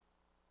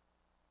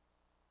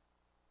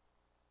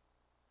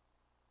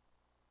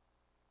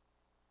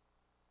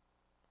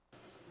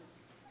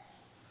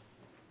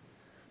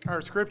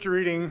Our scripture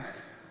reading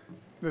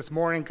this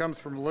morning comes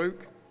from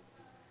Luke.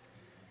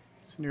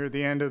 It's near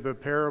the end of the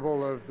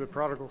parable of the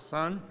prodigal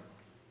son.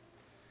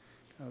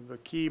 The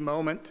key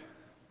moment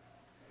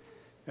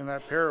in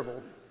that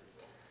parable.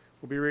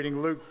 We'll be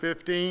reading Luke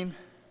 15,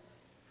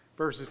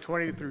 verses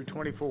 20 through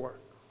 24.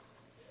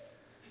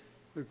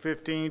 Luke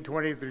 15,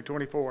 20 through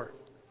 24.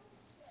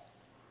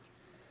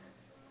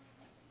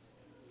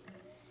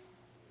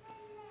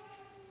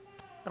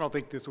 I don't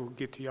think this will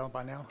get to y'all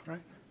by now, right?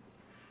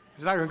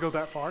 It's not going to go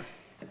that far.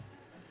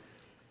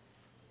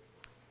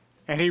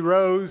 And he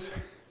rose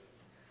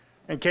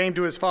and came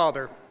to his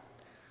father.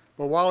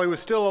 But while he was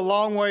still a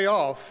long way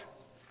off,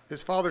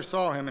 his father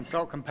saw him and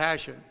felt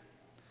compassion,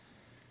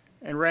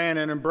 and ran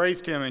and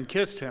embraced him and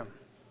kissed him.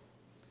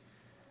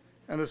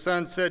 And the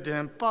son said to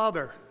him,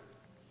 "Father,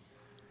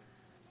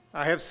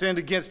 I have sinned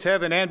against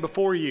heaven and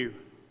before you.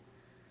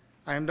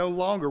 I am no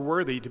longer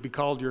worthy to be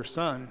called your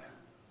son."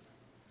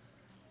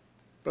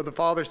 But the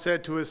father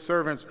said to his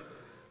servants,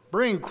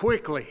 "Bring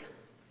quickly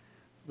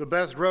the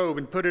best robe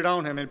and put it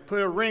on him, and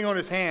put a ring on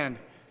his hand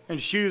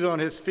and shoes on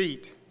his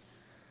feet.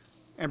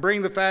 And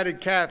bring the fatted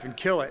calf and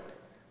kill it,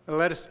 and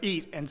let us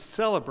eat and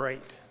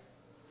celebrate.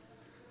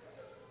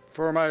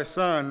 For my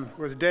son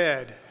was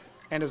dead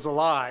and is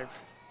alive.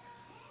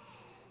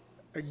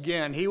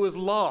 Again, he was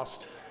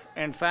lost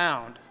and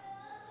found."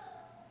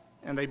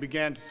 And they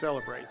began to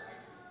celebrate.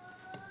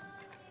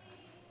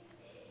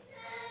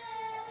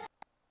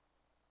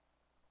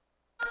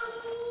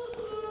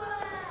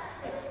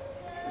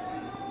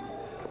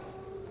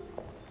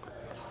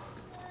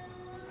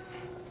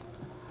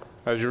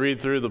 As you read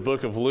through the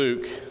book of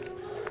Luke,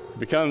 it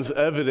becomes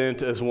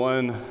evident, as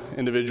one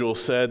individual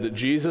said, that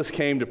Jesus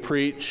came to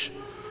preach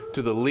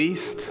to the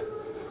least,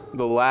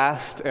 the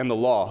last, and the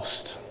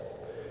lost.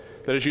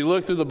 That as you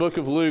look through the book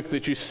of Luke,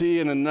 that you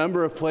see in a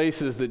number of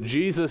places that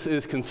Jesus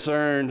is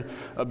concerned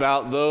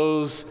about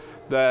those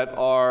that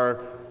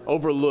are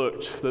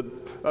overlooked,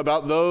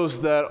 about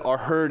those that are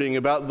hurting,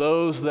 about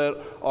those that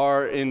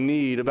are in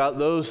need, about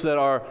those that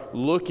are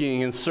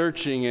looking and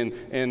searching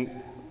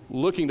and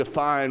looking to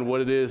find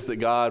what it is that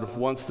God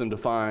wants them to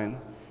find.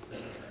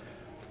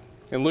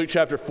 In Luke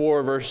chapter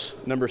 4, verse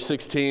number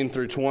 16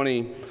 through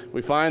 20,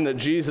 we find that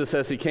Jesus,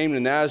 as he came to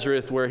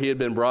Nazareth where he had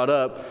been brought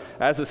up,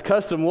 as his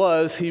custom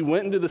was, he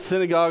went into the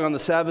synagogue on the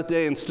Sabbath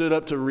day and stood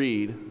up to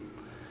read.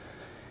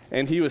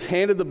 And he was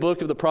handed the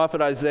book of the prophet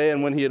Isaiah,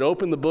 and when he had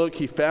opened the book,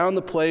 he found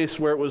the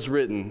place where it was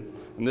written.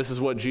 And this is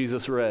what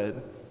Jesus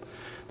read.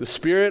 "The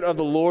Spirit of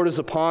the Lord is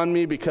upon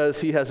me,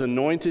 because he has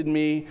anointed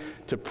me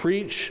to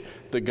preach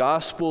the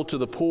gospel to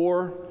the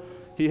poor.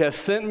 He has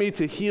sent me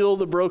to heal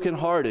the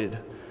brokenhearted,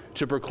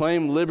 to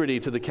proclaim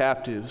liberty to the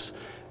captives,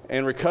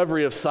 and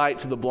recovery of sight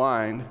to the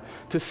blind,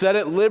 to set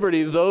at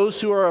liberty those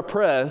who are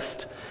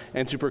oppressed,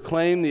 and to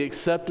proclaim the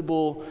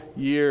acceptable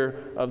year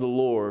of the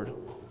Lord."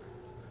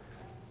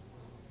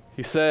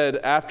 He said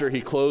after he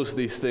closed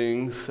these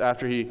things,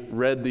 after he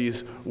read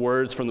these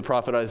words from the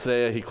prophet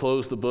Isaiah, he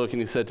closed the book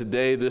and he said,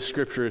 "Today this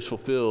scripture is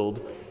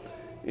fulfilled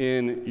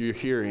in your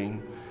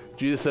hearing."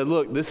 Jesus said,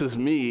 "Look, this is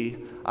me.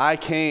 I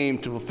came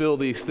to fulfill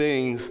these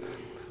things."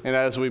 And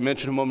as we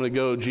mentioned a moment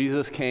ago,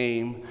 Jesus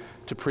came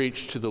to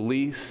preach to the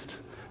least,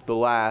 the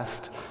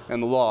last,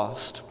 and the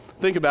lost.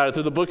 Think about it.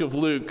 Through the book of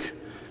Luke,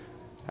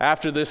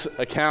 after this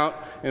account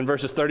in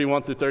verses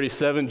 31 through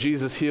 37,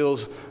 Jesus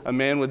heals a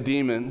man with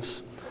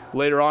demons.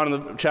 Later on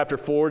in chapter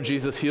 4,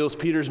 Jesus heals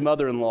Peter's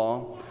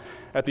mother-in-law.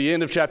 At the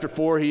end of chapter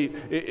 4,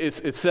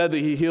 it's said that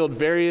he healed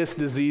various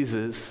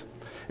diseases.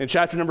 In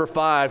chapter number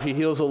 5, he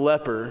heals a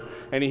leper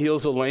and he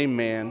heals a lame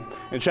man.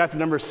 In chapter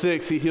number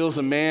 6, he heals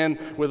a man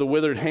with a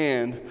withered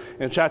hand.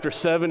 In chapter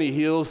 7, he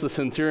heals the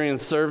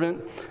centurion's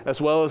servant, as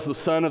well as the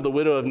son of the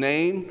widow of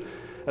Nain,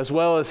 as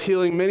well as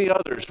healing many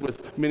others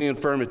with many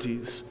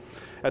infirmities.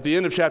 At the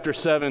end of chapter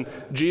 7,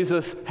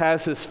 Jesus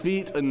has his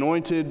feet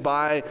anointed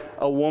by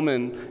a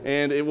woman,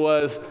 and it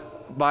was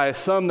by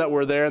some that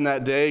were there in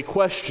that day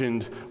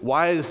questioned,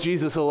 why is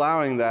Jesus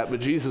allowing that? But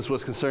Jesus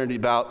was concerned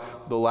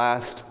about the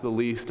last, the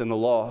least, and the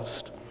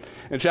lost.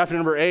 In chapter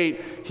number 8,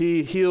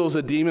 he heals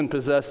a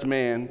demon-possessed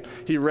man.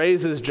 He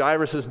raises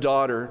Jairus'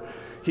 daughter.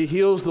 He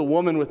heals the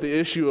woman with the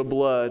issue of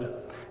blood.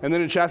 And then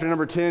in chapter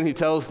number 10, he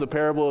tells the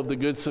parable of the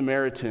Good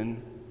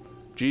Samaritan.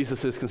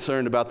 Jesus is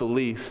concerned about the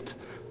least,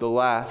 the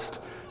last,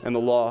 and the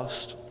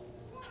lost.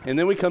 And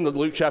then we come to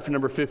Luke chapter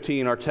number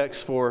 15, our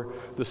text for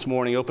this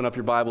morning. Open up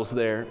your Bibles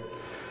there.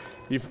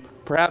 You've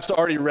perhaps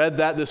already read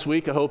that this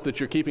week. I hope that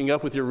you're keeping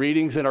up with your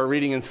readings in our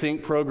Reading in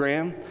Sync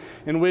program,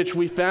 in which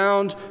we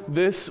found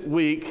this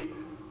week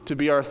to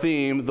be our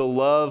theme, the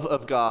love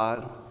of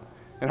God,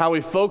 and how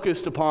we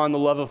focused upon the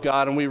love of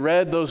God. And we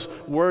read those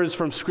words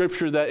from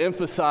Scripture that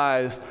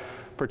emphasized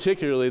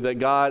particularly that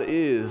God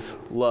is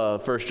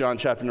love, 1 John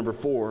chapter number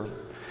 4.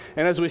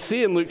 And as we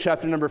see in Luke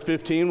chapter number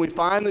 15, we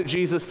find that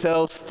Jesus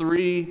tells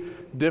 3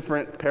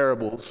 different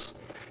parables.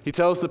 He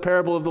tells the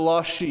parable of the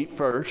lost sheep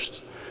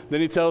first, then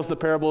he tells the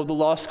parable of the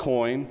lost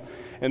coin,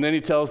 And then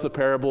he tells the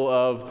parable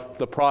of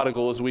the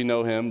prodigal as we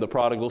know him, the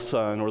prodigal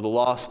son, or the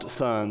lost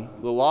son,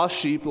 the lost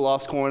sheep, the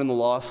lost coin, and the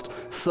lost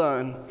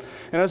son.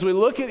 And as we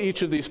look at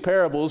each of these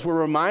parables,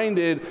 we're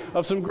reminded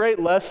of some great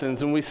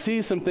lessons, and we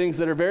see some things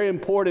that are very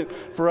important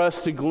for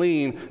us to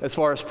glean as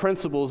far as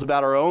principles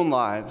about our own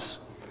lives.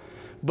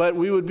 But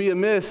we would be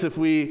amiss if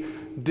we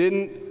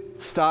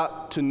didn't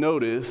stop to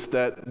notice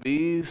that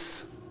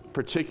these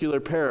particular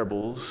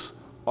parables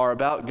are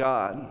about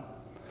God.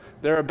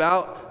 They're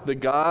about the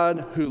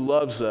God who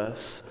loves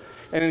us.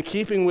 And in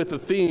keeping with the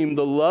theme,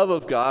 the love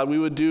of God, we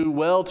would do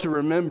well to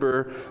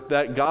remember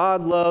that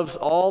God loves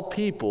all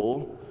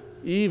people,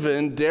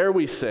 even, dare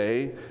we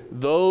say,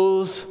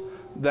 those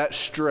that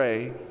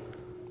stray.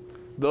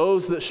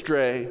 Those that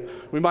stray.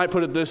 We might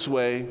put it this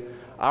way: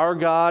 our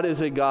God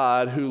is a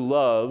God who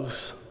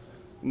loves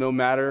no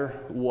matter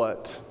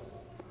what.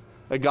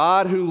 A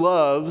God who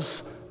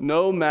loves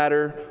no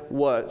matter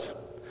what.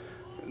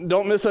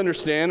 Don't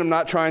misunderstand. I'm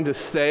not trying to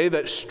say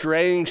that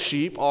straying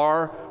sheep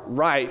are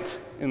right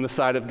in the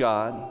sight of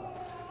God,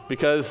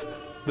 because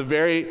the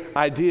very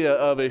idea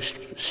of a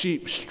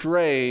sheep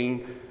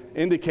straying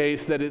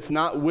indicates that it's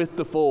not with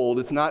the fold,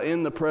 it's not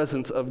in the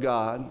presence of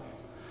God.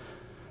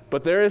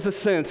 But there is a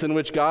sense in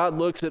which God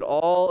looks at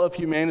all of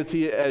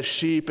humanity as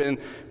sheep, and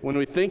when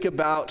we think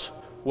about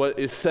what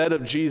is said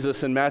of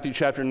Jesus in Matthew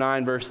chapter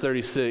 9, verse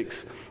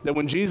 36, that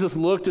when Jesus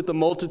looked at the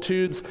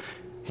multitudes,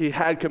 he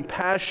had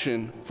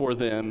compassion for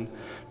them,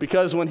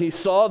 because when he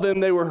saw them,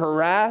 they were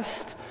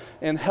harassed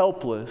and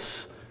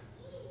helpless,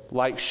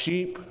 like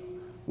sheep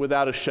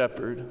without a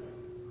shepherd.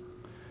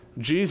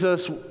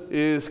 Jesus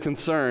is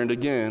concerned,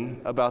 again,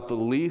 about the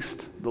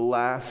least, the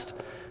last,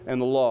 and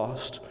the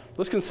lost.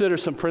 Let's consider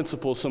some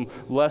principles, some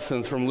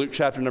lessons from Luke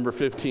chapter number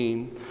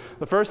 15.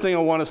 The first thing I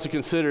want us to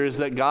consider is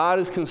that God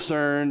is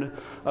concerned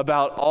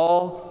about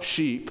all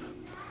sheep,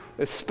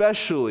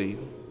 especially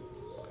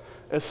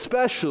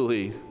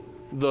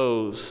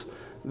those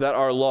that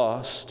are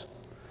lost.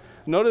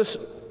 Notice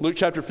Luke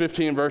chapter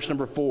 15, verse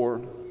number 4.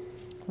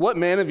 What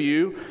man of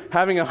you,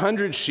 having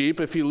 100 sheep,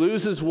 if he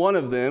loses one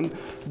of them,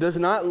 does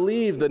not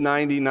leave the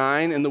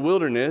 99 in the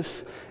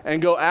wilderness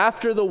and go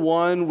after the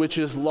one which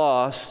is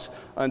lost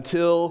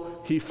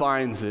until he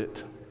finds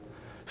it?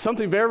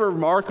 Something very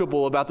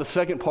remarkable about the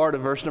second part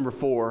of verse number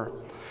 4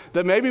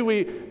 that maybe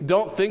we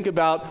don't think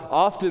about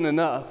often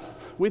enough.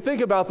 We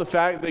think about the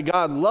fact that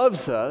God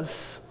loves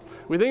us.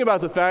 We think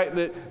about the fact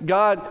that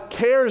God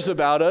cares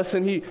about us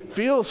and he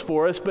feels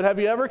for us, but have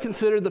you ever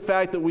considered the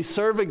fact that we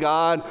serve a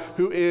God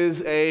who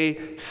is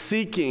a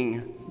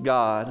seeking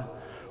God?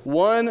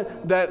 One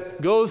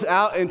that goes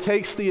out and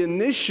takes the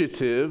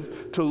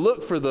initiative to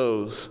look for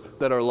those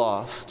that are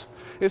lost.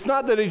 It's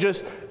not that he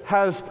just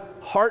has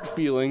heart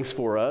feelings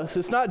for us.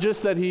 It's not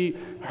just that he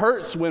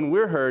hurts when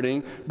we're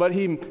hurting, but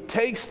he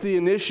takes the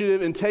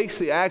initiative and takes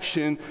the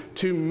action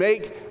to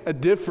make a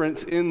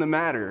difference in the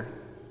matter.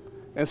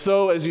 And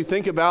so as you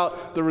think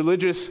about the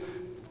religious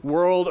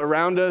world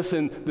around us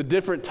and the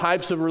different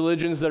types of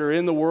religions that are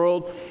in the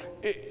world,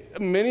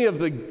 many of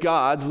the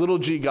gods, little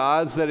g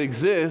gods that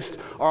exist,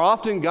 are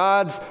often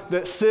gods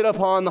that sit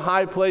upon the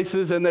high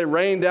places and they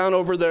rain down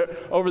over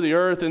the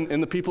earth and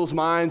in the people's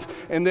minds.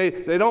 And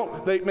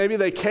maybe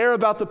they care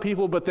about the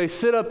people, but they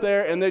sit up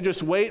there and they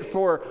just wait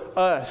for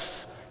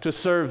us to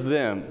serve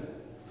them.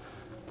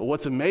 But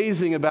what's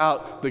amazing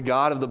about the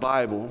God of the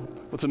Bible,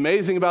 what's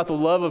amazing about the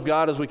love of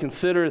God as we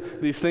consider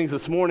these things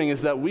this morning,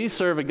 is that we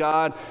serve a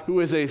God who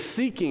is a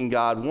seeking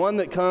God, one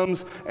that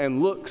comes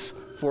and looks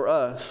for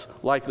us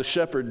like the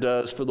shepherd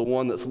does for the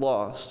one that's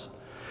lost.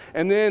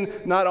 And then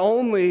not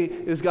only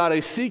is God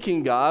a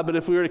seeking God, but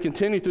if we were to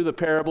continue through the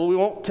parable, we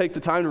won't take the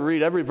time to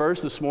read every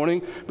verse this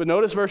morning, but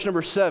notice verse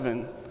number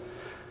 7.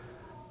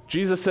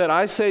 Jesus said,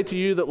 I say to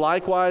you that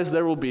likewise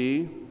there will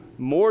be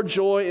more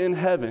joy in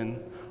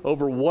heaven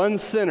over one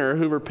sinner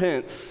who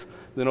repents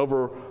than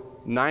over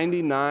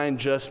 99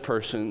 just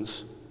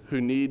persons who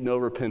need no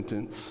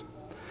repentance.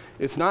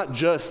 It's not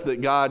just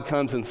that God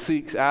comes and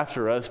seeks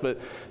after us,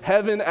 but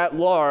heaven at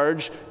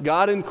large,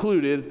 God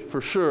included for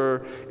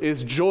sure,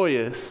 is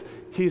joyous.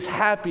 He's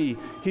happy.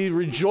 He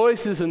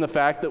rejoices in the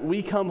fact that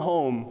we come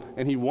home,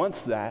 and he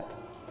wants that.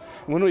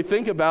 When we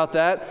think about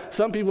that,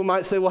 some people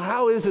might say, well,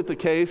 how is it the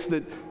case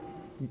that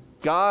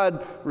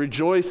God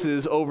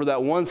rejoices over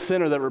that one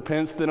sinner that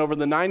repents than over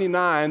the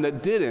 99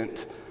 that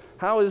didn't?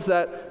 How is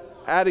that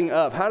adding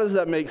up? How does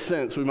that make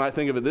sense? We might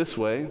think of it this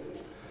way.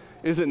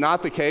 Is it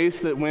not the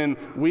case that when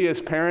we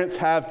as parents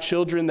have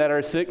children that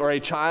are sick or a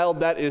child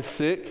that is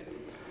sick,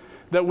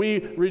 that we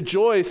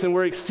rejoice and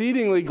we're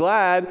exceedingly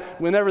glad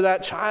whenever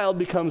that child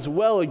becomes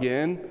well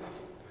again?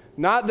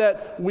 Not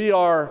that we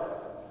are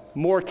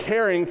more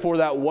caring for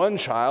that one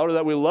child or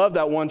that we love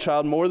that one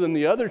child more than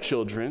the other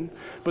children,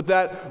 but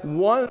that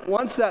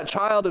once that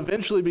child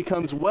eventually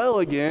becomes well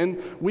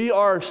again, we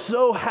are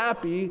so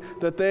happy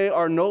that they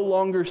are no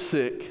longer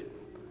sick,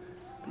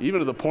 even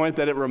to the point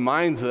that it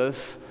reminds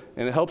us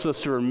and it helps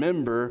us to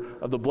remember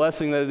of the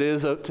blessing that it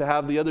is to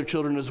have the other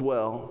children as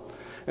well.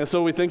 And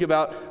so we think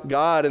about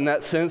God in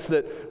that sense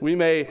that we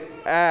may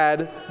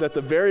add that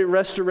the very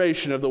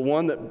restoration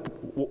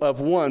of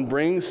one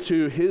brings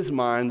to his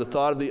mind the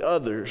thought of the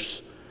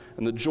others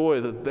and the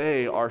joy that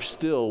they are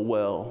still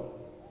well.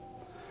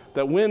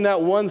 That when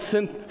that one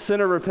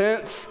sinner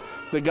repents,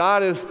 that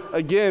God is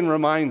again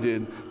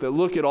reminded that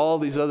look at all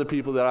these other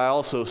people that I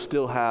also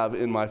still have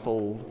in my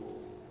fold.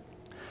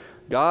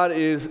 God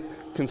is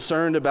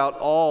concerned about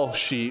all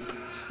sheep,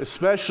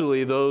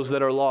 especially those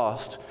that are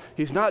lost.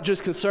 He's not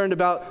just concerned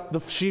about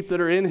the sheep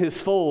that are in his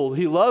fold.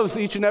 He loves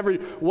each and every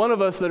one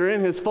of us that are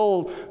in his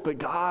fold, but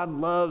God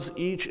loves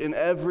each and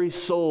every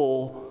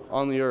soul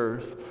on the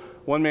earth.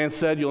 One man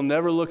said, "You'll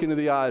never look into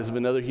the eyes of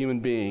another human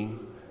being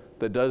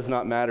that does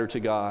not matter to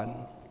God."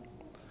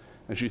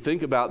 As you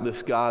think about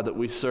this God that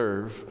we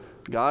serve,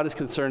 God is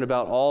concerned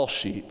about all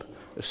sheep,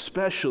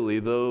 especially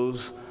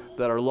those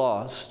that are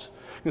lost.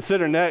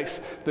 Consider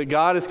next that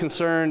God is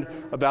concerned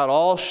about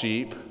all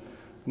sheep,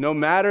 no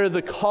matter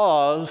the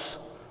cause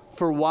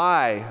for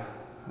why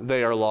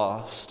they are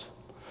lost.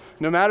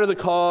 No matter the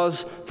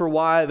cause for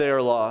why they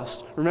are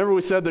lost. Remember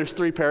we said there's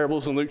 3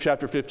 parables in Luke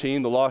chapter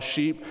 15, the lost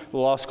sheep, the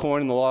lost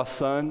coin, and the lost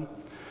son?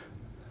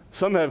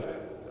 Some have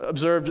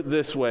observed it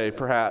this way,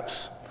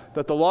 perhaps,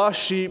 that the lost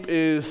sheep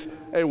is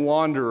a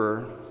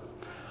wanderer,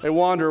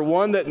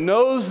 one that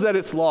knows that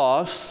it's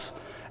lost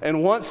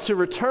and wants to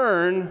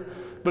return,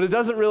 but it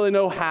doesn't really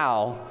know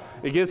how.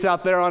 It gets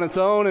out there on its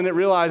own and it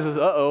realizes,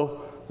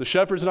 the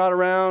shepherd's not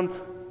around,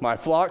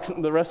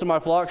 the rest of my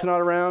flock's not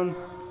around.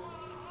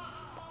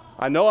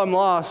 I know I'm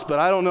lost, but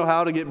I don't know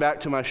how to get back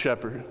to my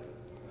shepherd.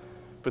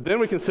 But then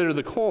we consider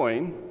the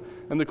coin,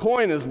 and the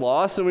coin is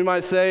lost, and we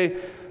might say,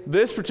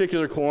 this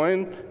particular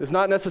coin is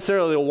not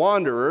necessarily a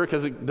wanderer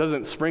because it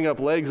doesn't spring up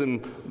legs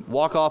and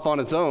walk off on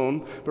its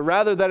own, but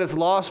rather that it's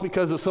lost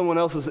because of someone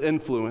else's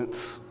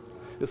influence.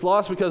 It's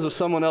lost because of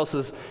someone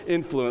else's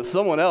influence.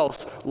 Someone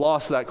else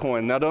lost that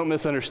coin. Now don't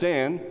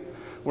misunderstand.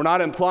 We're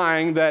not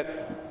implying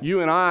that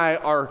you and I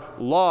are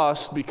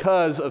lost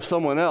because of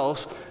someone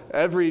else.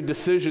 Every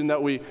decision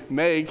that we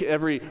make,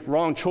 every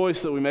wrong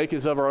choice that we make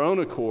is of our own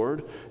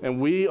accord, and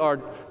we are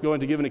going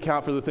to give an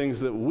account for the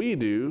things that we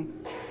do.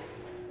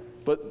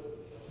 But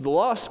the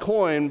lost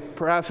coin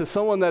perhaps is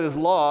someone that is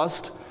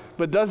lost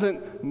but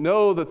doesn't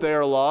know that they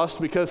are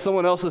lost because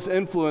someone else has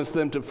influenced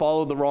them to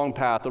follow the wrong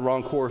path, the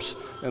wrong course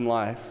in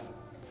life.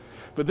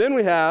 But then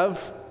we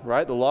have,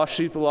 the lost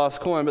sheep, the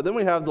lost coin, but then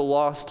we have the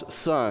lost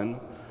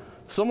son,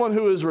 someone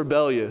who is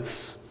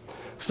rebellious,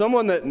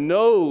 someone that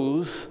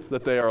knows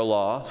that they are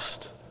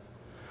lost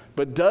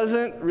but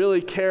doesn't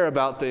really care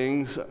about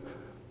things,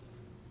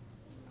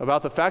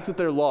 about the fact that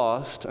they're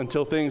lost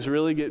until things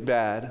really get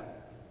bad.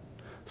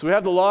 So we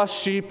have the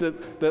lost sheep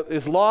that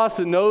is lost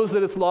and knows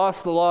that it's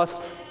lost, the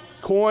lost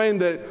coin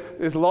that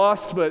is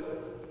lost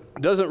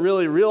but doesn't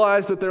really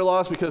realize that they're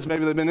lost because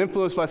maybe they've been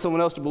influenced by someone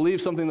else to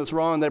believe something that's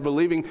wrong and they're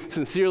believing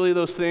sincerely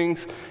those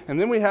things. And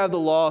then we have the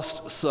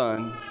lost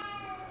son.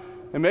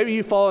 And maybe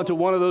you fall into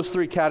one of those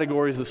 3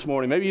 categories this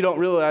morning. Maybe you don't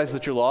realize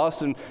that you're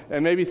lost, and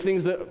maybe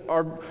things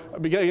are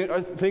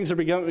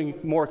becoming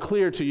more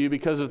clear to you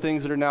because of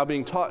things that are now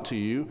being taught to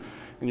you.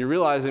 And you're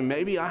realizing,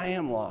 maybe I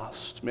am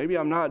lost. Maybe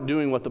I'm not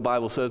doing what the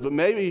Bible says, but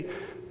maybe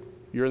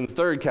you're in the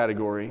 3rd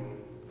category.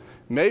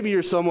 Maybe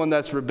you're someone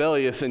that's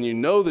rebellious and you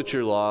know that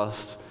you're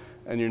lost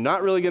and you're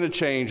not really going to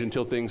change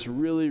until things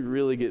really,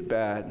 really get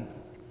bad.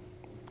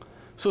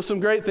 So some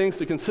great things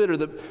to consider,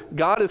 that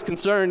God is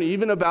concerned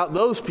even about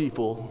those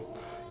people,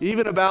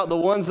 even about the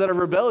ones that are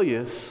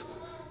rebellious.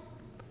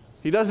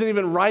 He doesn't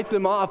even write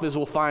them off, as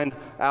we'll find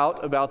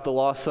out about the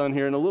lost son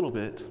here in a little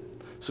bit.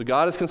 So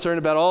God is concerned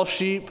about all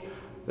sheep,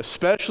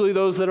 especially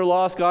those that are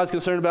lost. God's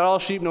concerned about all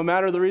sheep, no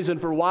matter the reason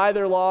for why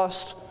they're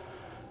lost.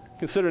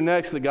 Consider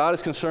next that God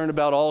is concerned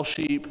about all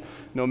sheep,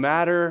 no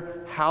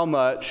matter how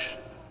much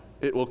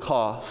it will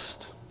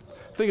cost.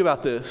 Think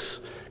about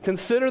this.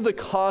 Consider the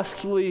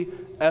costly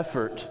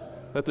effort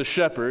that the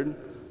shepherd,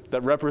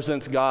 that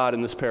represents God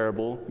in this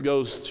parable,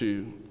 goes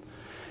to.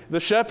 The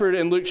shepherd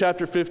in Luke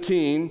chapter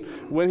 15,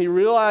 when he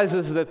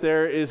realizes that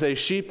there is a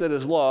sheep that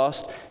is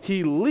lost,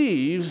 he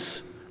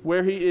leaves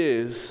where he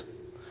is.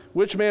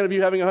 Which man of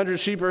you having 100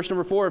 sheep, verse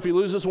number 4, if he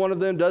loses one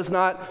of them, does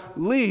not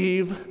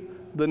leave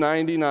the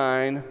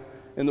 99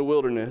 in the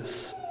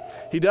wilderness?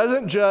 He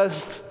doesn't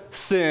just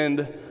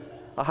send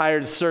a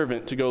hired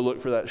servant to go look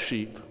for that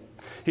sheep.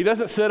 He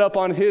doesn't sit up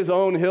on his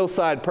own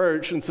hillside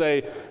perch and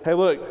say, hey,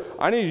 look,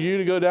 I need you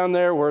to go down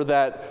there where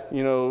that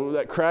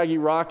craggy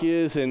rock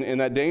is in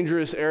that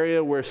dangerous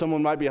area where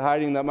someone might be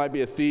hiding, that might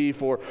be a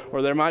thief, or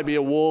there might be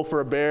a wolf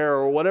or a bear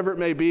or whatever it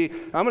may be.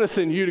 I'm going to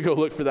send you to go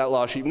look for that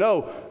lost sheep.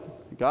 No,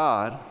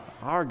 God,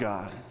 our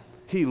God,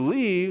 he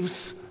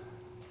leaves,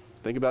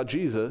 think about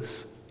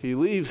Jesus, he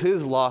leaves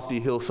his lofty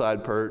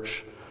hillside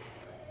perch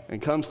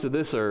and comes to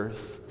this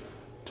earth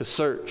to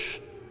search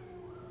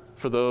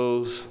for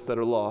those that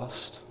are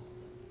lost.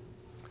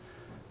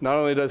 Not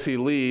only does he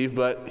leave,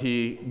 but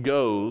he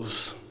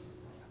goes.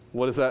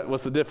 What is that?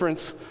 What's the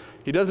difference?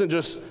 He doesn't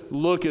just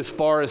look as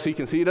far as he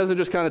can see. He doesn't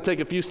just kind of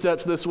take a few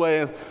steps this way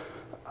and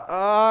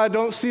I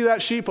don't see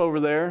that sheep over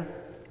there.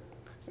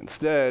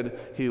 Instead,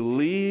 he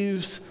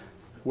leaves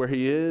where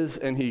he is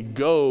and he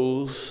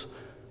goes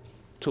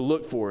to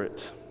look for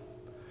it.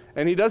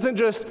 And he doesn't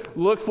just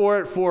look for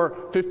it for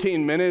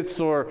 15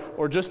 minutes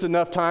or just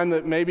enough time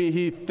that maybe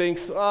he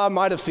thinks, I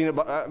might have seen it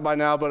by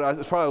now, but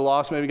it's probably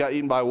lost, maybe got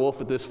eaten by a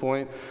wolf at this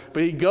point.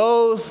 But he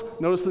goes,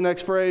 notice the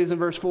next phrase in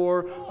verse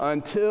 4,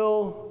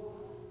 until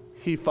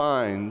he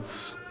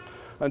finds.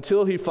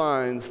 Until he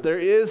finds. There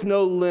is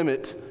no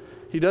limit.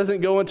 He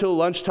doesn't go until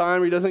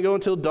lunchtime, or he doesn't go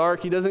until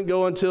dark, he doesn't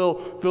go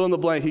until fill in the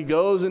blank. He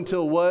goes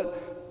until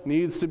what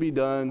needs to be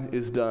done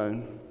is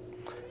done.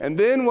 And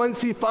then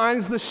once he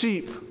finds the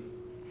sheep,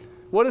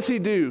 what does he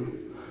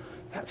do?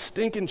 That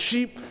stinking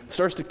sheep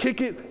starts to kick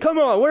it. Come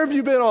on, where have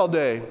you been all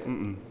day?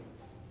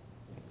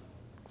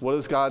 What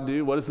does God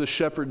do? What does the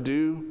shepherd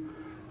do?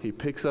 He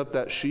picks up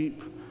that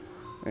sheep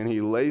and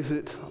he lays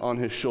it on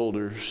his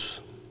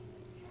shoulders.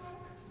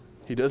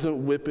 He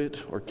doesn't whip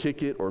it or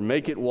kick it or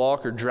make it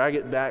walk or drag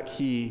it back.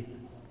 He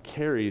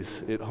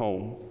carries it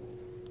home.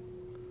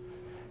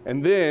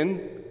 And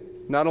then,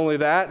 not only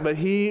that, but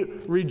he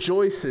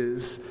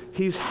rejoices.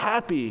 He's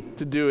happy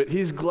to do it.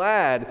 He's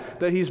glad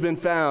that he's been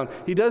found.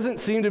 He doesn't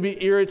seem to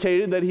be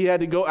irritated that he had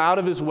to go out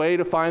of his way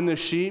to find this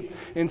sheep.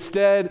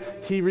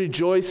 Instead, he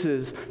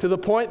rejoices to the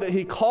point that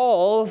he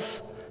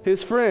calls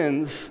his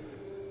friends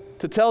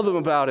to tell them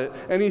about it.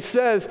 And he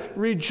says,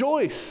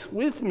 rejoice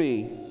with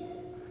me.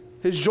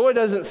 His joy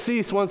doesn't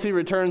cease once he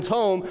returns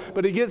home,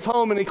 but he gets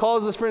home and he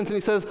calls his friends and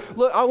he says,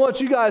 look, I want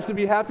you guys to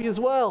be happy as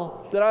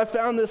well that I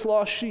found this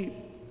lost sheep.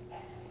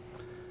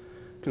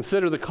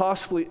 Consider the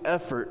costly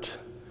effort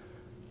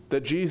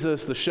that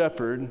Jesus, the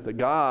shepherd, that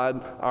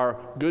God, our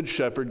good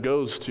shepherd,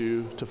 goes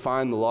to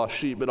find the lost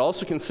sheep. But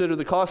also consider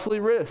the costly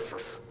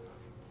risks.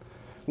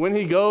 When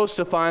he goes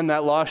to find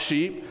that lost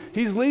sheep,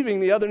 he's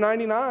leaving the other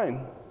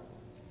 99.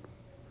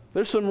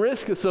 There's some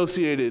risk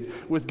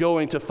associated with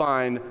going to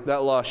find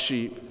that lost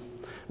sheep.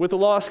 With the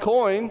lost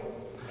coin,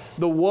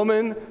 the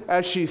woman,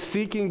 as she's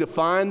seeking to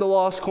find the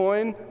lost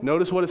coin,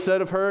 notice what is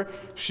said of her.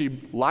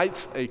 She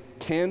lights a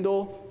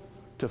candle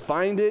to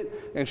find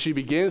it, and she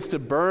begins to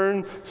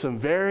burn some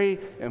very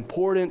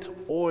important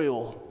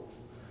oil.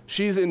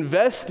 She's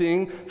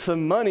investing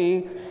some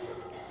money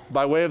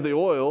by way of the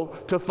oil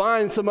to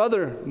find some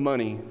other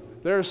money.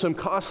 There are some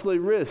costly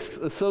risks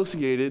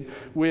associated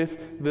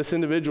with this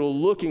individual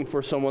looking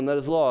for someone that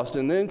is lost.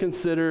 And then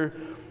consider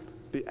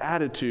the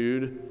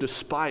attitude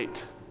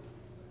despite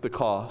the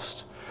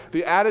cost.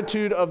 The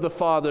attitude of the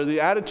father,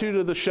 the attitude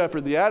of the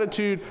shepherd, the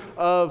attitude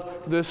of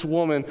this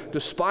woman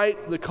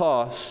despite the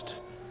cost.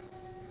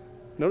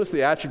 Notice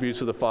the attributes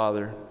of the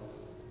father.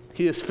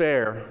 He is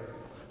fair.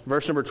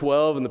 Verse number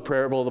 12 in the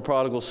parable of the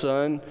prodigal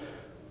son,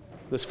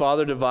 this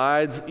father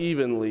divides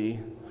evenly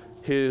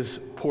his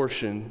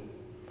portion.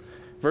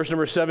 Verse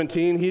number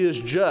 17, he is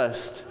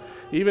just.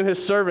 Even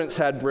his servants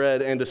had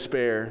bread and to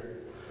spare.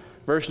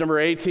 Verse number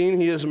 18,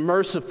 he is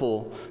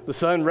merciful. The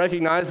son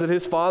recognized that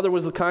his father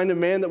was the kind of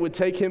man that would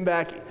take him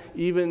back,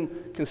 even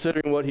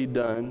considering what he'd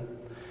done.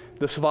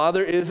 This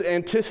father is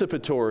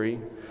anticipatory.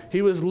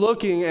 He was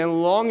looking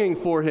and longing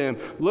for him,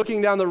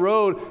 looking down the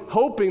road,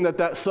 hoping that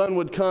that son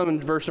would come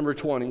in verse number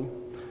 20.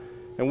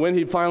 And when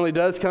he finally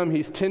does come,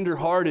 he's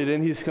tenderhearted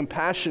and he's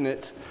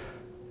compassionate.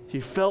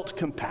 He felt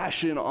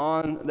compassion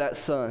on that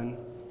son.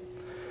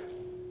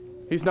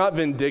 He's not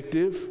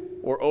vindictive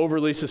or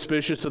overly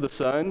suspicious of the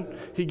son.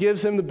 He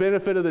gives him the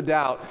benefit of the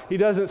doubt. He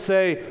doesn't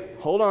say,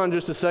 hold on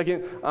just a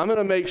second, I'm going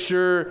to make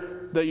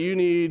sure that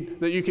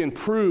you can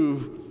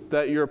prove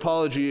that your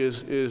apology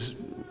is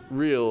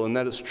real and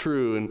that it's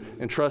true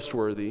and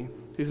trustworthy.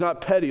 He's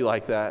not petty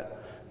like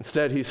that.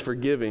 Instead, he's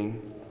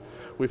forgiving.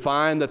 We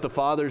find that the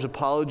father's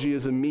apology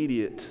is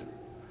immediate,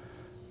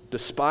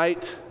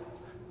 despite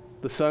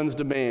the son's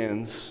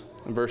demands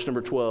in verse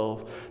number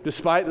 12,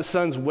 despite the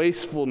son's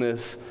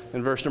wastefulness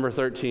in verse number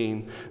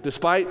 13,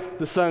 despite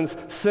the son's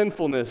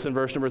sinfulness in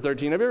verse number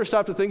 13. Have you ever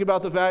stopped to think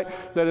about the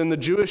fact that in the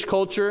Jewish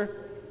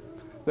culture,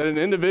 that an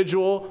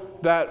individual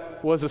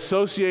that was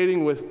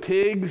associating with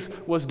pigs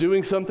was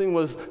doing something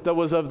that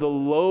was of the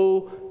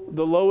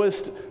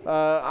lowest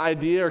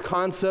idea or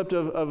concept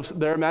of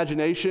their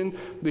imagination?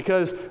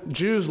 Because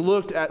Jews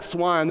looked at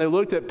swine, they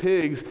looked at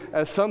pigs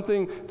as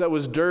something that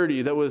was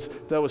dirty, that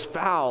was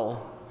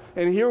foul.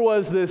 And here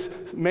was this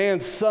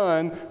man's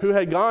son who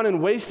had gone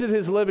and wasted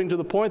his living to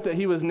the point that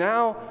he was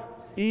now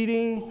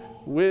eating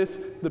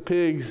with the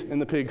pigs in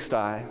the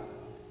pigsty.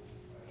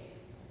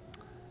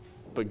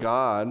 But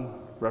God,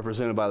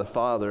 represented by the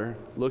Father,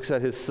 looks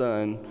at his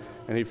son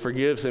and he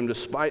forgives him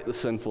despite the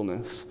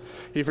sinfulness.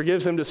 He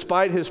forgives him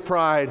despite his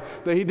pride,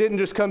 that he didn't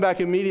just come back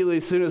immediately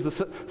as soon as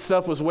the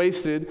stuff was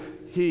wasted.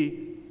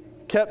 He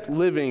kept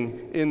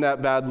living in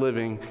that bad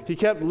living. He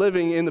kept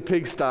living in the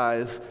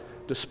pigsties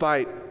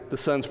despite the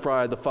son's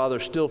pride. The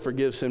father still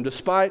forgives him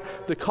despite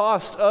the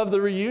cost of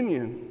the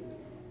reunion.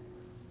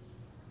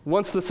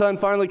 Once the son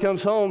finally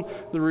comes home,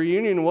 the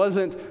reunion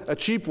wasn't a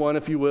cheap one,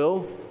 if you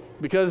will,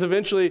 because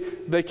eventually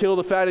they kill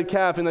the fatted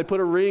calf and they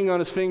put a ring on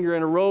his finger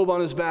and a robe on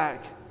his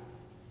back.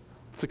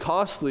 It's a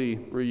costly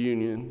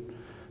reunion.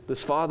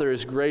 This father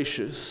is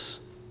gracious.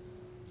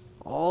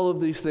 All of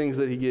these things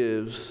that he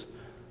gives,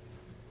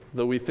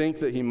 though we think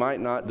that he might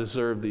not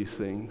deserve these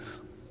things.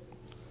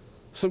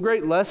 Some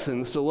great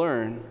lessons to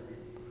learn.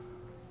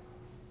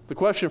 The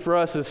question for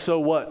us is, so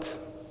what?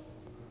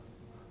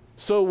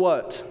 So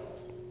what?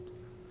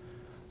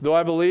 Though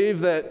I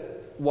believe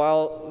that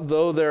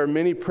though there are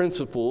many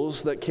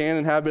principles that can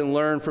and have been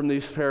learned from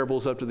these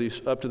parables up to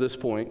this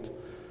point,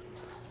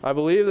 I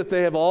believe that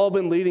they have all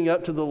been leading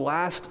up to the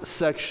last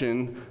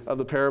section of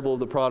the parable of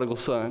the prodigal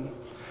son.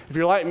 If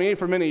you're like me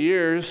for many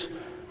years,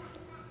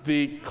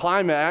 the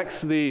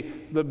climax, the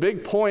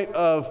big point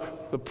of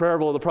the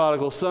parable of the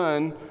prodigal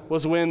son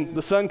was when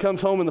the son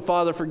comes home and the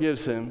father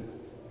forgives him.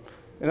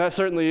 And that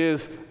certainly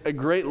is a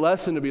great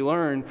lesson to be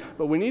learned,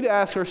 but we need to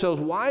ask ourselves,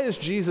 why is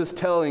Jesus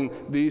telling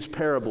these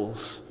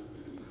parables?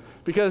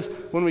 Because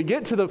when we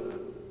get to the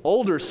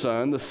older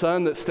son, the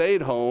son that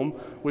stayed home,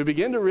 we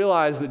begin to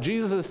realize that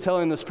Jesus is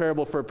telling this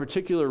parable for a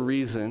particular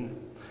reason.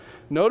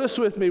 Notice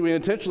with me, we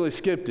intentionally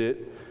skipped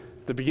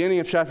it, the beginning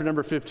of chapter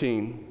number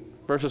 15,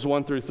 verses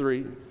 1 through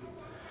 3.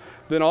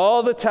 Then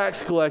all the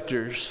tax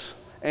collectors,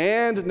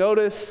 and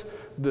notice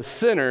the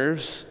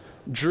sinners,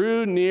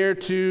 drew near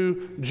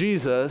to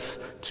Jesus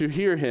to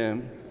hear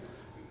him.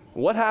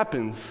 What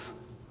happens?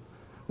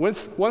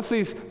 Once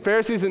these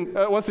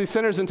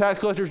sinners and tax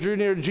collectors drew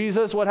near to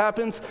Jesus, what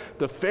happens?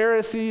 The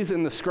Pharisees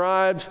and the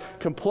scribes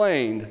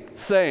complained,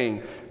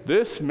 saying,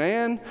 "This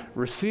man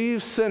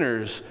receives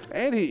sinners,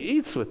 and he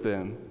eats with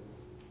them."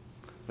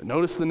 But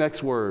notice the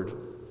next word.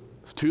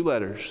 It's 2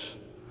 letters,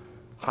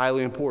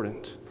 highly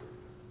important.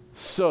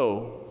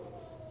 So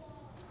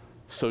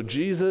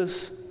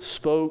Jesus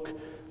spoke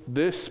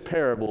this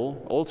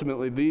parable,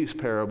 ultimately these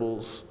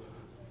parables,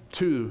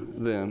 to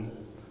them.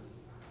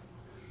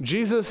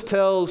 Jesus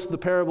tells the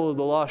parable of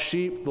the lost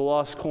sheep, the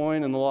lost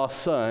coin, and the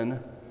lost son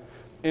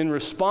in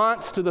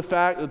response to the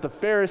fact that the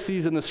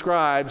Pharisees and the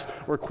scribes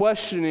were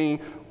questioning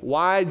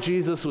why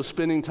Jesus was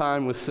spending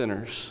time with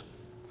sinners,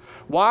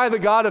 why the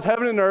God of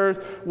heaven and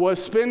earth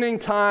was spending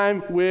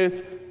time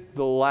with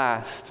the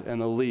last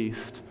and the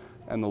least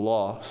and the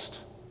lost.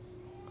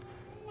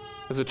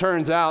 As it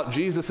turns out,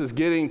 Jesus is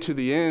getting to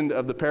the end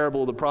of the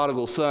parable of the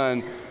prodigal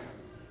son,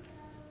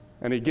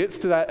 and he gets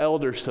to that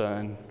elder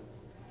son.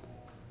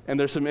 And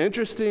there's some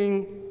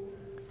interesting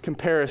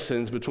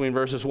comparisons between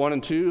verses 1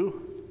 and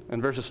 2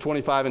 and verses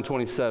 25 and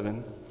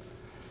 27.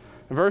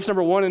 In verse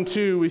number 1 and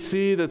 2, we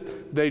see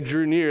that they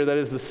drew near, that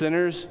is the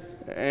sinners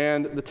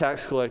and the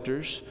tax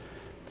collectors.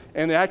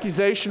 And the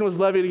accusation was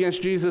levied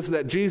against Jesus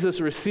that Jesus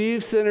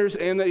received sinners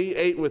and that he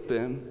ate with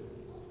them.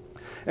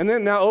 And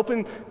then now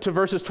open to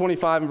verses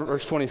 25 and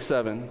verse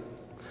 27.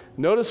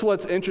 Notice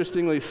what's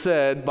interestingly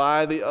said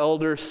by the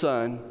elder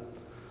son.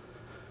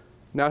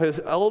 Now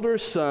his elder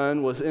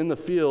son was in the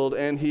field,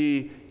 and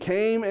he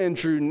came and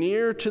drew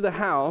near to the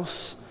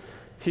house.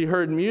 He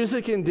heard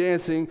music and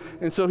dancing,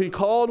 and so he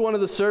called one of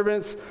the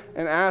servants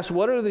and asked,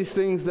 what do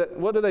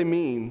they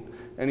mean?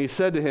 And he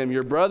said to him,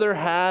 "Your brother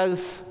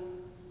has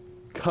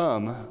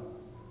come.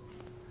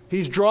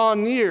 He's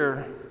drawn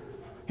near.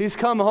 He's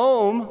come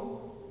home."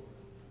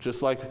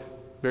 Just like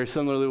very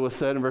similarly was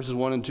said in verses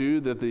 1 and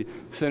 2, that the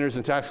sinners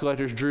and tax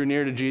collectors drew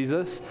near to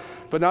Jesus.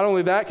 But not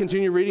only that,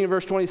 continue reading in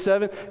verse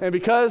 27, and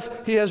because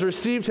he has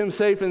received him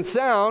safe and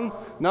sound,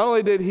 not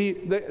only did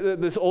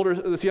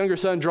this younger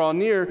son draw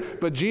near,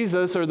 but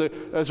Jesus,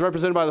 as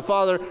represented by the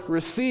Father,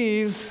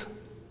 receives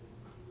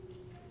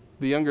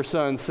the younger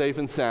son safe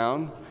and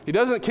sound. He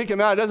doesn't kick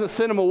him out, he doesn't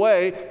send him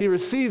away, he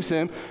receives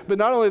him. But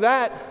not only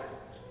that,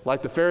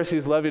 like the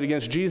Pharisees levied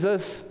against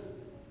Jesus,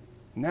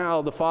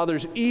 now the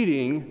Father's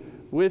eating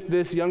with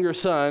this younger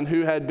son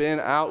who had been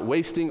out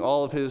wasting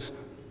all of his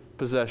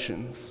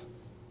possessions.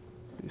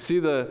 You see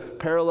the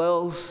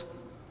parallels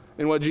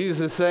in what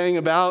Jesus is saying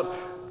about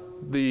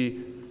the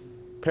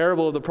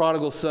parable of the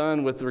prodigal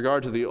son with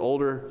regard to the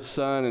older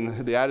son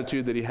and the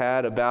attitude that he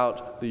had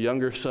about the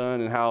younger son,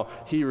 and how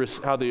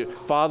the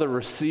father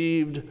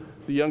received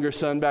the younger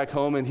son back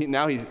home, and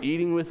now he's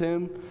eating with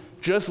him,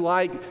 just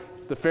like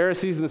the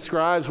Pharisees and the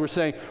scribes were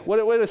saying,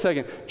 wait a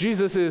second,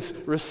 Jesus is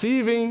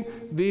receiving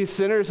these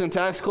sinners and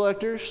tax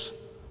collectors.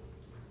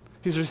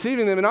 He's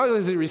receiving them, and not only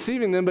is he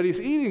receiving them, but he's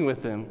eating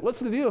with them. What's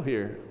the deal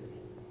here?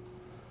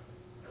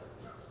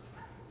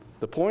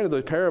 The point of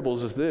the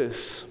parables is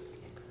this.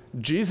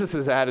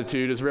 Jesus'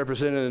 attitude is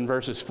represented in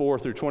verses 4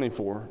 through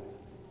 24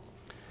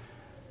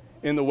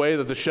 in the way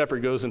that the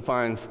shepherd goes and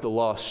finds the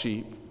lost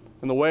sheep,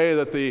 in the way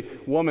that the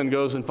woman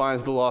goes and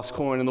finds the lost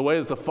coin, in the way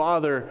that the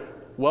father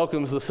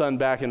welcomes the son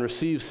back and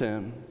receives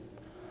him.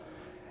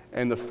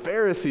 And the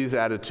Pharisees'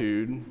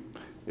 attitude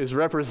is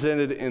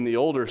represented in the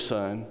older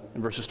son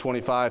in verses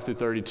 25 through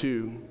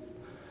 32.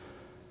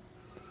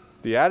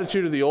 The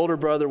attitude of the older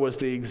brother was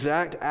the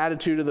exact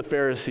attitude of the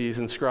Pharisees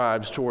and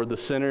scribes toward the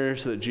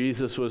sinners that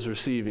Jesus was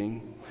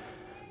receiving.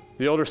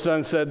 The older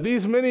son said,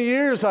 "These many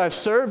years I've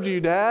served you,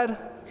 Dad."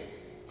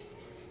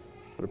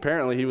 But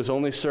apparently he was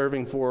only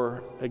serving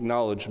for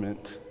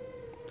acknowledgement.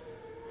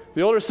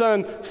 The older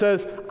son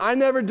says, I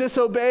never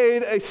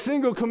disobeyed a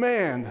single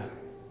command.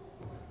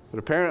 But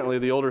apparently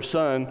the older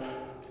son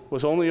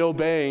was only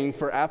obeying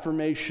for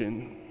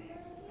affirmation.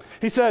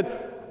 He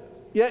said,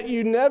 yet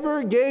you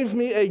never gave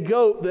me a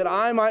goat that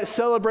I might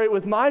celebrate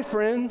with my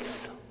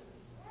friends.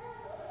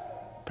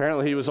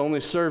 Apparently he was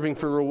only serving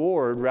for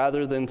reward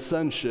rather than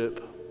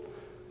sonship.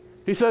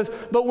 He says,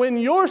 but when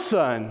your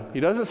son, he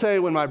doesn't say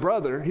when my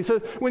brother, he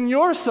says, when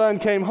your son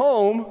came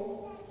home,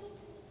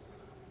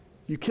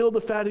 you killed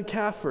the fatted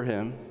calf for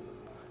him.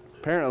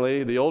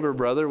 Apparently, the older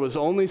brother was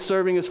only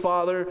serving his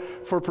father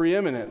for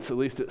preeminence, at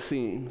least it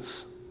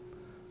seems.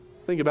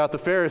 Think about the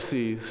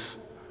Pharisees.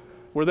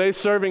 Were they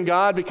serving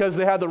God because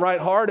they had the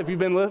right heart? If you've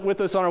been with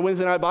us on our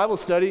Wednesday night Bible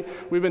study,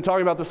 we've been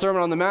talking about the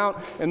Sermon on the Mount,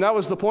 and that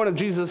was the point of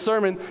Jesus'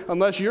 sermon.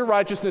 Unless your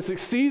righteousness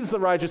exceeds the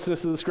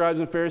righteousness of the scribes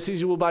and Pharisees,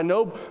 you will by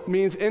no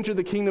means enter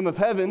the kingdom of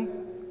heaven.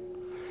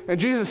 And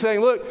Jesus is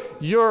saying, look,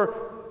 you're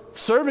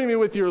serving me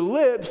with your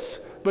lips,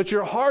 but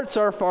your hearts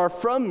are far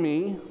from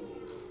me.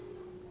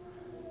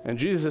 And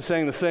Jesus is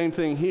saying the same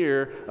thing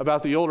here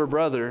about the older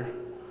brother.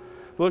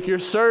 Look, you're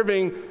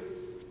serving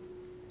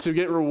to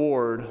get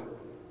reward.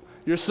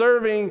 You're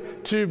serving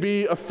to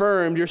be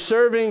affirmed. You're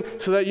serving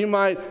so that you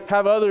might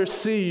have others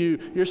see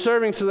you. You're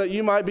serving so that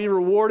you might be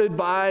rewarded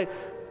by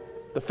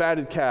the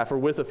fatted calf or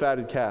with a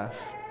fatted calf.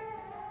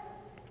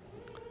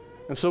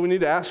 And so we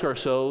need to ask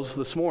ourselves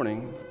this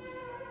morning,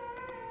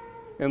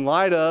 in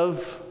light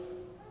of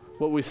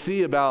what we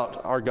see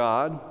about our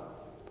God,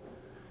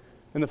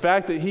 and the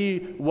fact that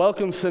he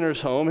welcomes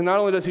sinners home, and not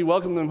only does he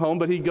welcome them home,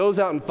 but he goes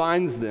out and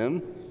finds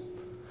them,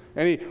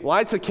 and he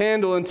lights a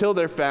candle until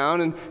they're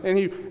found, and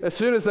he, as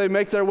soon as they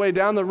make their way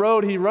down the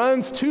road, he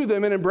runs to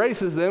them and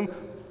embraces them.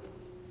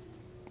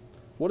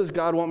 What does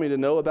God want me to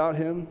know about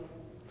him?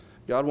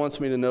 God wants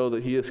me to know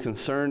that he is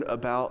concerned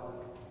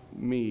about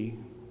me,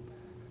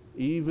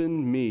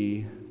 even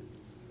me,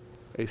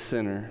 a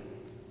sinner.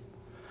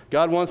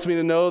 God wants me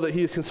to know that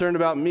he is concerned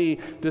about me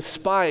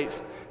despite,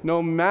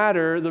 no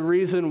matter the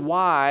reason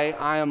why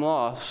I am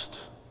lost.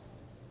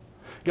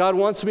 God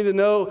wants me to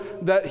know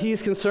that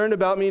he's concerned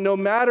about me no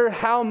matter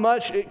how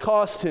much it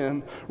cost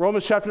him.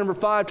 Romans chapter number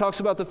 5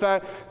 talks about the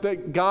fact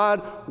that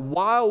God,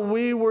 while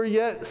we were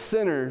yet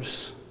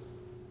sinners,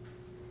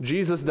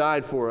 Jesus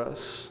died for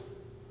us.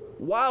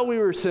 While we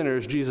were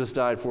sinners, Jesus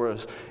died for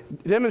us,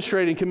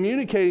 demonstrating,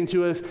 communicating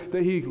to us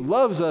that he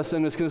loves us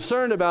and is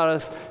concerned about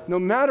us no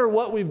matter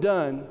what we've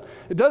done.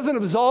 It doesn't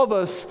absolve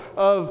us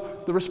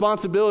of the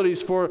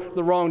responsibilities for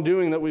the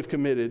wrongdoing that we've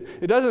committed.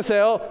 It doesn't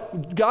say, oh,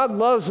 God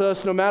loves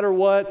us no matter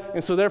what,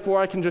 and so therefore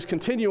I can just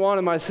continue on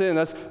in my sin.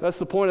 That's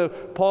the point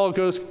of Paul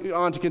goes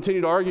on to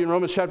continue to argue in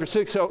Romans chapter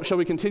 6, shall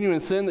we continue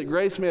in sin that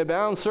grace may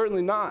abound?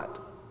 Certainly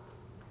not.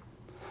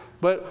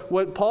 But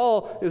what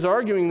Paul is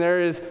arguing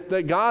there is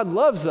that God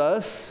loves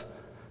us.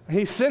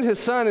 He sent his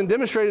son and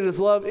demonstrated his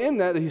love in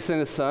that he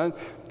sent his son,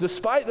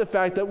 despite the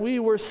fact that we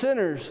were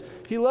sinners.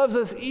 He loves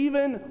us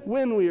even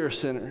when we are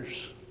sinners.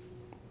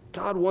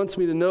 God wants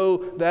me to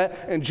know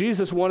that, and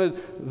Jesus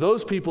wanted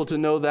those people to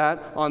know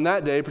that on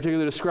that day,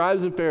 particularly the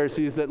scribes and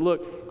Pharisees, that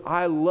look,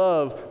 I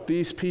love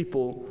these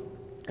people.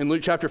 In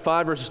Luke chapter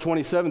 5, verses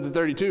 27 to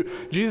 32,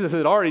 Jesus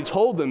had already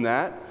told them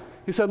that.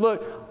 He said,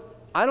 look,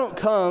 I don't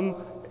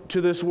come to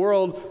this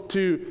world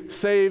to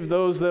save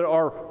those that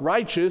are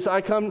righteous.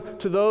 I come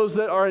to those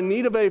that are in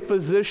need of a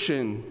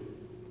physician.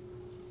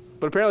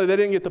 But apparently they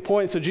didn't get the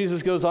point, so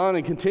Jesus goes on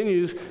and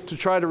continues to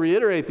try to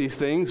reiterate these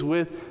things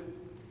with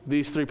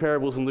these three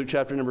parables in Luke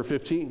chapter number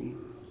 15.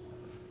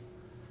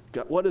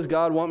 What does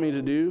God want me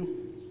to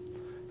do?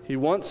 He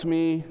wants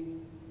me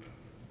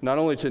not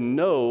only to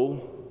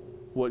know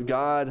what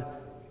God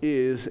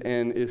is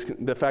and is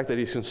the fact that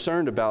he's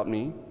concerned about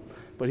me,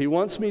 but he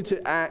wants me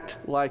to act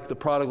like the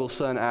prodigal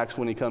son acts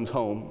when he comes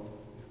home.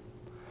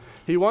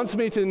 He wants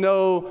me to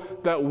know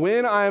that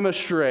when I am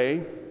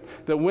astray,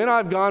 that when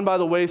I've gone by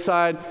the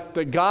wayside,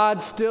 that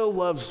God still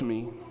loves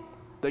me,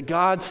 that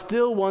God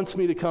still wants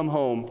me to come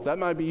home. That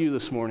might be you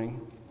this morning.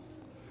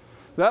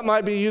 That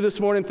might be you this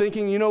morning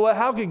thinking, you know what,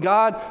 how could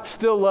God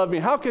still love me?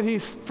 How could he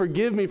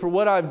forgive me for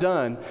what I've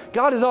done?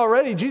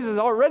 Jesus has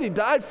already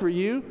died for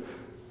you,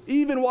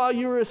 even while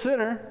you were a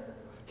sinner.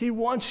 He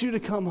wants you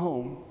to come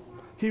home.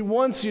 He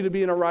wants you to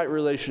be in a right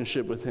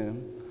relationship with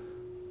him.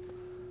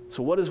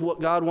 So what does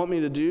God want me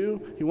to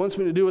do? He wants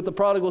me to do what the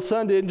prodigal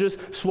son did and just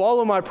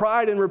swallow my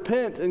pride and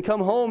repent and come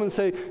home and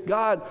say,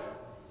 God,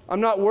 I'm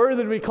not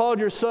worthy to be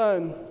called your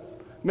son.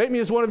 Make me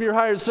as one of your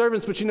hired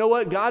servants. But you know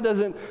what? God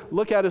doesn't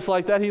look at us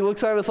like that. He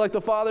looks at us like the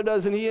Father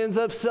does, and he ends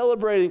up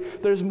celebrating.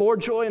 There's more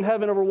joy in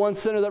heaven over one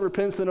sinner that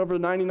repents than over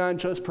 99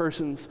 just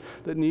persons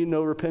that need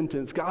no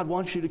repentance. God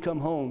wants you to come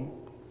home.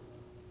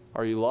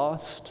 Are you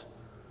lost?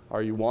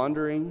 Are you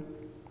wandering?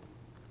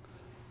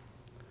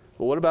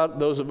 But what about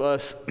those of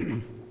us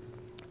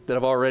that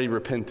have already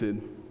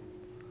repented?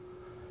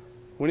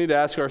 We need to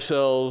ask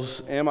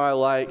ourselves, am I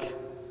like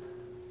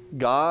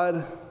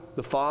God,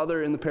 the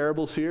Father in the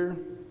parables here?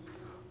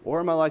 Or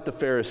am I like the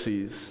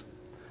Pharisees?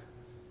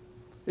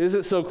 Is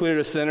it so clear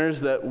to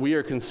sinners that we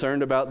are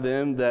concerned about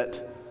them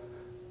that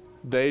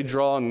they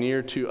draw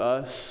near to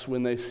us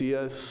when they see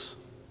us,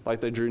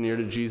 like they drew near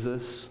to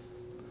Jesus?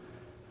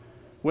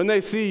 When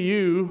they see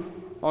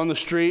you on the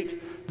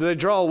street, do they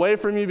draw away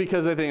from you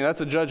because they think,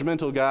 that's a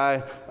judgmental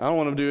guy, I don't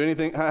want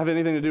to have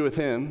anything to do with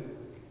him?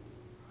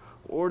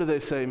 Or do they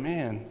say,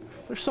 man,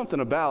 there's something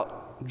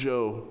about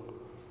Joe,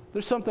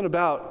 there's something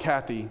about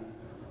Kathy,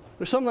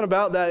 there's something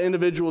about that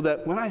individual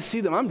that when I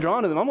see them, I'm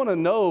drawn to them. I want to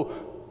know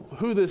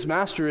who this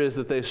master is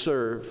that they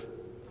serve.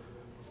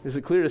 Is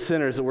it clear to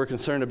sinners that we're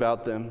concerned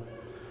about them?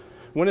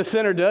 When a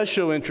sinner does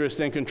show interest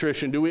and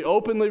contrition, do we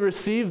openly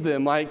receive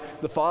them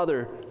like the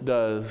Father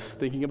does,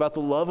 thinking about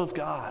the love of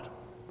God?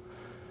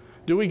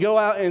 Do we go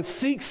out and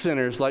seek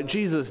sinners like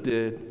Jesus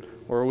did,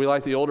 or are we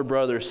like the older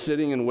brother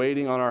sitting and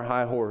waiting on our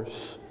high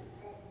horse?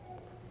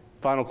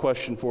 Final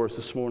question for us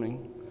this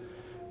morning.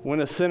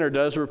 When a sinner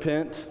does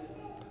repent,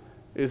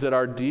 is it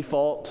our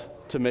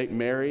default to make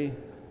merry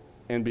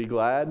and be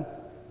glad,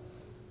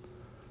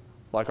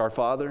 like our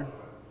Father,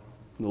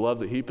 the love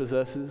that He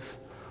possesses?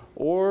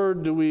 Or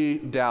do we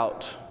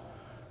doubt?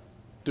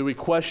 Do we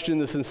question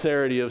the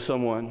sincerity of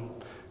someone?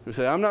 We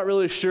say, I'm not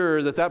really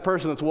sure that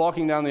person that's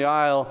walking down the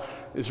aisle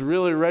is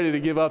really ready to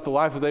give up the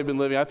life that they've been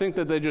living. I think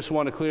that they just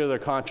want to clear their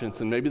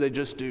conscience, and maybe they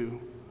just do.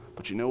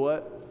 But you know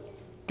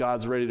what?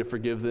 God's ready to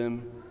forgive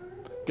them.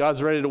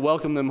 God's ready to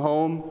welcome them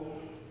home.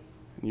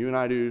 And you and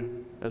I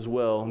do as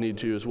well, need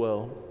to as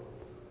well.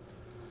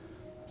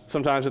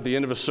 Sometimes at the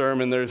end of a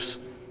sermon, there's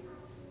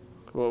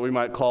what we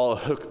might call a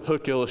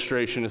hook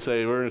illustration to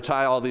say, we're going to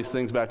tie all these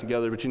things back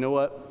together. But you know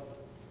what?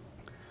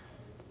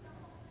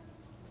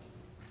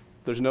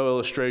 There's no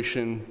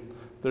illustration,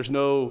 there's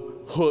no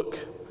hook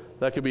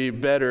that could be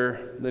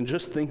better than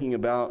just thinking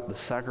about the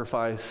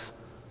sacrifice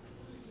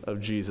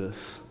of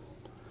Jesus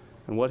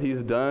and what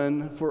He's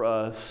done for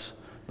us,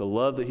 the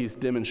love that He's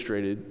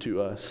demonstrated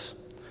to us.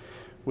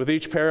 With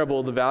each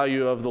parable, the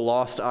value of the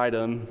lost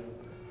item,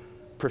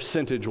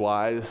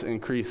 percentage-wise,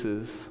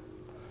 increases.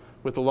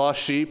 With the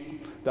lost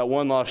sheep, that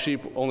one lost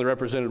sheep only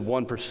represented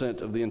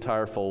 1% of the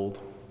entire fold.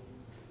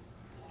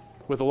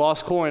 With the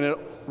lost coin, it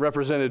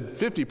represented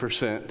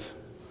 50%,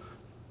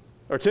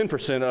 or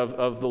 10%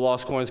 of the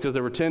lost coins, because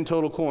there were 10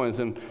 total coins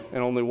and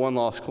only one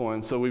lost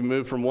coin. So we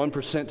moved from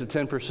 1% to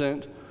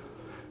 10%.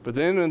 But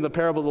then in the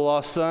parable of the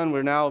lost son,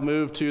 we're now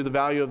moved to the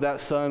value of that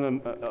son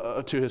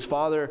to his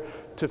father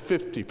to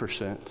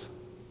 50%.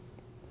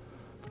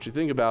 But you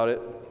think about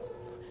it,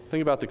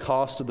 think about the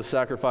cost of the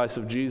sacrifice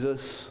of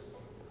Jesus.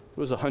 It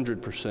was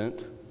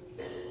 100%.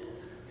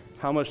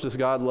 How much does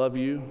God love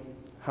you?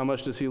 How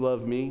much does He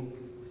love me?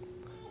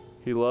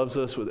 He loves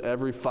us with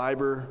every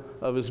fiber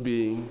of His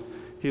being.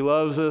 He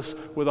loves us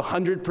with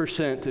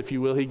 100%, if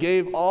you will. He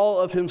gave all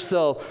of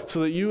Himself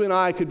so that you and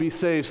I could be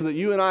saved, so that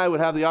you and I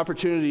would have the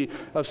opportunity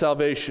of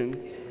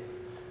salvation.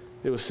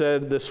 It was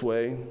said this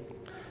way: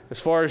 as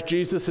far as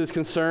Jesus is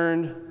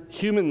concerned,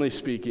 humanly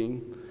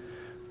speaking,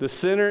 the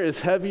sinner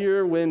is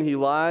heavier when he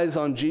lies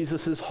on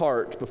Jesus'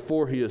 heart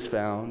before he is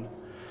found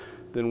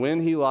than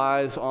when he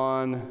lies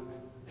on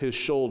His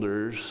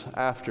shoulders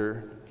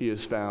after he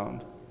is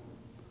found.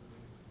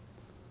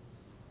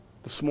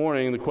 This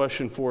morning, the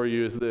question for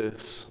you is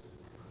this: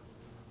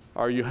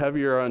 are you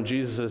heavier on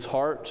Jesus'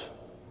 heart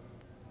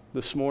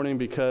this morning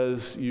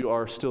because you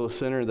are still a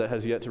sinner that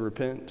has yet to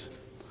repent?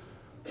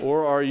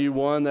 Or are you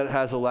one that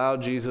has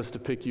allowed Jesus to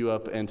pick you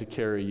up and to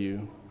carry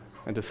you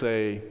and to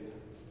say,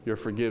 you're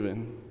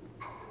forgiven?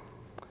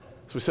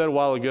 As we said a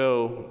while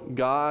ago,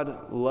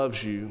 God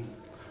loves you.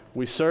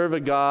 We serve a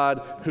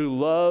God who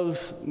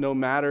loves no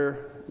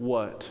matter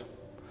what.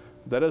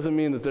 That doesn't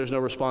mean that there's no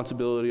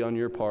responsibility on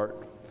your part.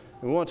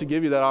 And we want to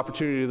give you that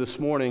opportunity this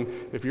morning.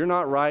 If you're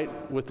not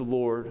right with the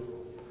Lord,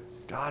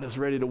 God is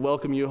ready to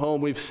welcome you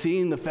home. We've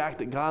seen the fact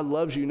that God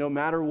loves you no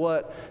matter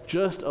what.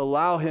 Just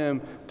allow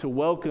Him to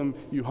welcome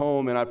you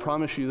home. And I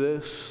promise you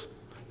this,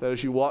 that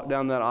as you walk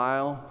down that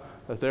aisle,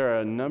 that there are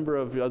a number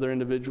of other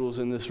individuals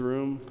in this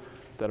room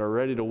that are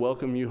ready to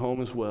welcome you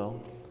home as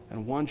well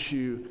and want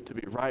you to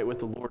be right with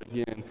the Lord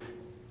again.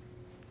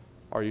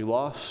 Are you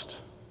lost?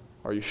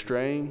 Are you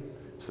straying?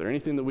 Is there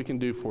anything that we can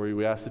do for you?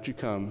 We ask that you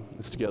come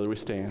as together we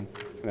stand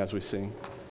and as we sing.